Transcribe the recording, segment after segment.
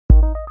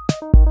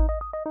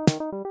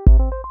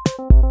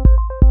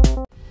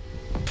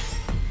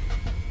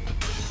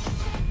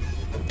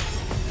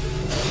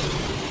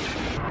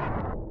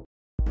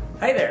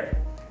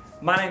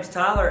My name's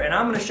Tyler, and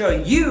I'm going to show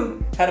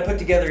you how to put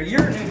together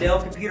your new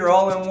Dell computer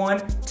all-in-one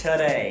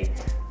today.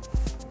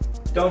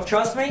 Don't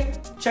trust me?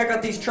 Check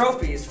out these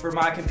trophies for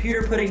my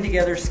computer putting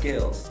together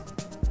skills.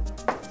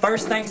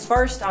 First things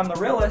first, I'm the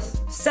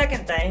realist.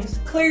 Second things,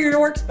 clear your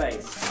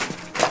workspace.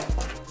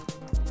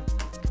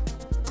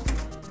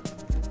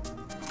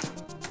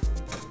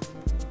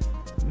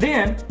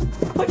 Then,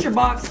 put your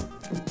box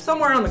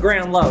somewhere on the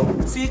ground low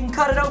so you can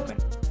cut it open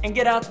and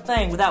get out the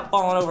thing without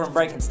falling over and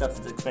breaking stuff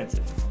that's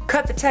expensive.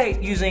 Cut the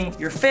tape using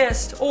your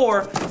fist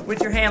or with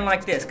your hand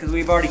like this, because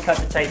we've already cut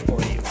the tape for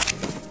you.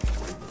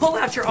 Pull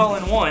out your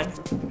all-in-one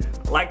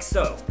like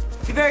so.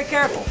 Be very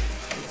careful.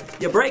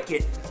 You break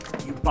it,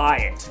 you buy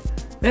it.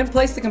 Then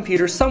place the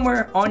computer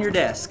somewhere on your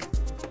desk.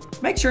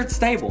 Make sure it's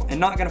stable and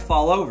not gonna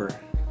fall over.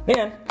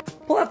 Then,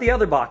 pull out the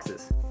other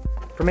boxes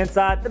from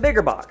inside the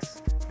bigger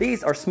box.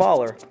 These are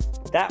smaller,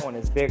 that one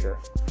is bigger.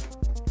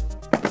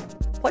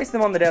 Place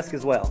them on the desk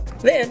as well.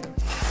 Then,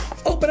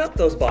 open up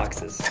those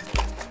boxes,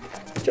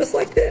 just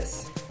like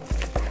this.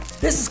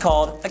 This is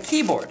called a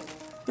keyboard.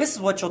 This is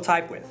what you'll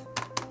type with.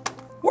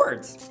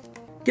 Words.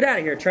 Get out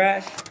of here,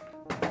 trash.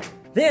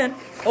 Then,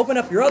 open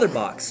up your other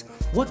box.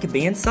 What could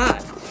be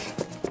inside?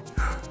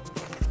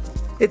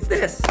 It's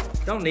this.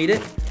 Don't need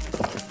it.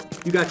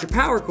 You got your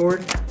power cord,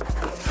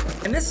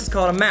 and this is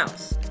called a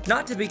mouse,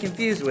 not to be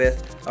confused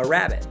with a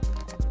rabbit.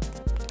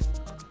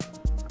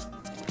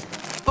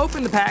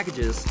 Open the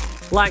packages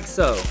like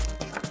so.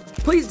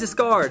 Please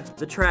discard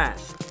the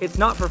trash. It's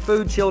not for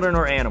food, children,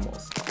 or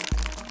animals.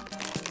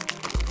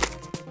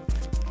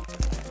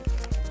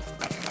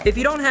 If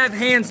you don't have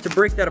hands to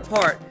break that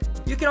apart,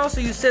 you can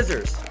also use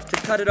scissors to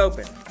cut it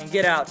open and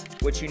get out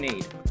what you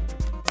need.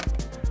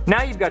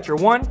 Now you've got your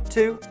 1,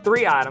 2,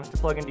 3 items to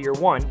plug into your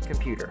one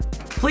computer.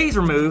 Please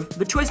remove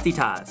the twisty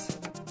ties.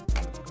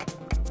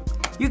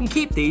 You can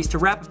keep these to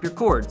wrap up your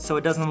cord so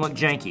it doesn't look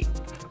janky.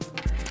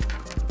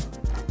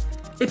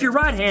 If you're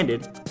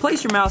right-handed,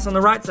 place your mouse on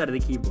the right side of the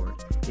keyboard.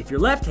 If you're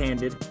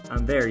left-handed,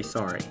 I'm very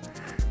sorry.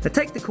 Now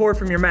take the cord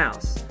from your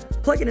mouse,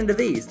 plug it into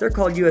these. They're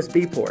called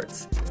USB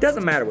ports.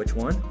 Doesn't matter which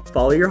one,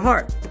 follow your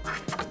heart.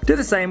 Do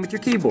the same with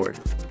your keyboard.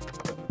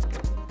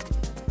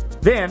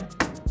 Then,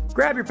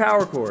 grab your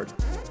power cord.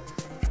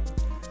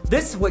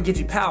 This is what gives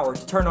you power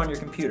to turn on your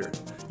computer.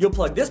 You'll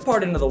plug this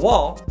part into the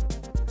wall,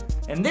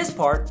 and this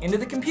part into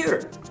the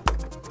computer.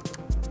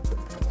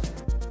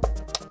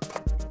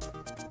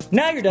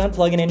 Now you're done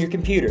plugging in your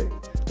computer.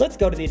 Let's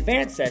go to the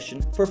advanced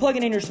session for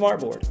plugging in your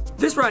smartboard.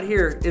 This right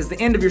here is the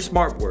end of your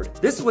smartboard.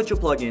 This is what you'll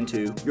plug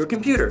into your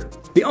computer.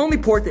 The only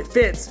port that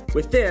fits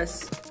with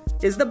this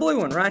is the blue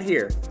one right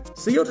here.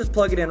 So you'll just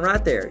plug it in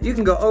right there. You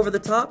can go over the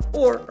top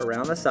or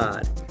around the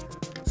side.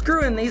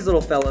 Screw in these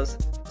little fellas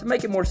to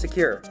make it more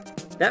secure.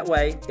 That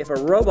way, if a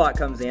robot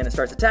comes in and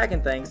starts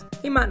attacking things,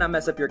 he might not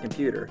mess up your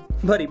computer,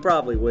 but he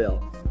probably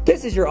will.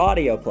 This is your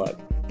audio plug.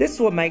 This is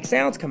what makes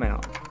sounds come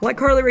out, like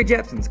Carly Rae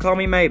Jepsen's Call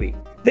Me Maybe.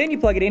 Then you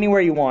plug it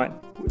anywhere you want.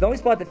 The only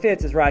spot that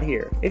fits is right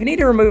here. If you need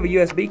to remove a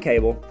USB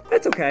cable,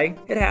 that's okay,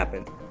 it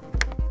happened.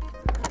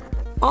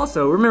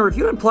 Also, remember, if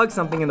you unplug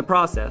something in the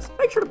process,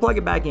 make sure to plug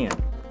it back in,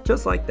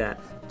 just like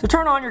that. To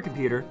turn on your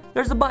computer,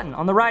 there's a button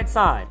on the right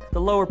side,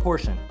 the lower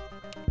portion.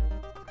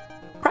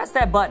 Press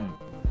that button.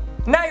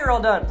 Now you're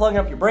all done plugging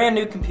up your brand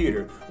new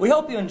computer. We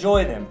hope you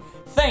enjoy them.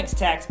 Thanks,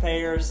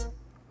 taxpayers.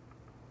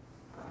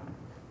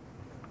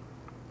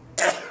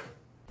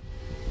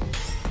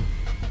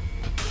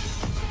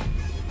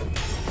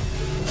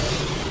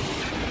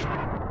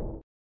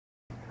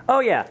 Oh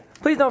yeah,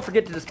 please don't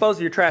forget to dispose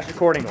of your trash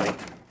accordingly.